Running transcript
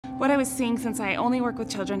What I was seeing, since I only work with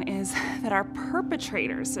children, is that our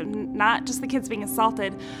perpetrators, so not just the kids being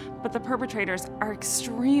assaulted, but the perpetrators are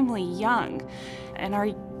extremely young. And our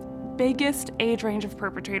biggest age range of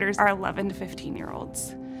perpetrators are 11 to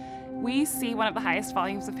 15-year-olds. We see one of the highest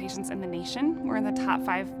volumes of patients in the nation. We're in the top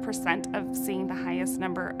 5% of seeing the highest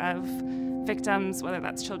number of victims, whether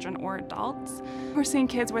that's children or adults. We're seeing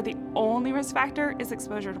kids where the only risk factor is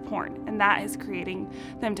exposure to porn, and that is creating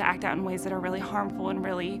them to act out in ways that are really harmful and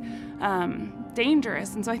really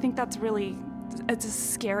dangerous. And so I think it's a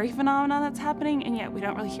scary phenomenon that's happening, and yet we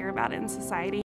don't really hear about it in society.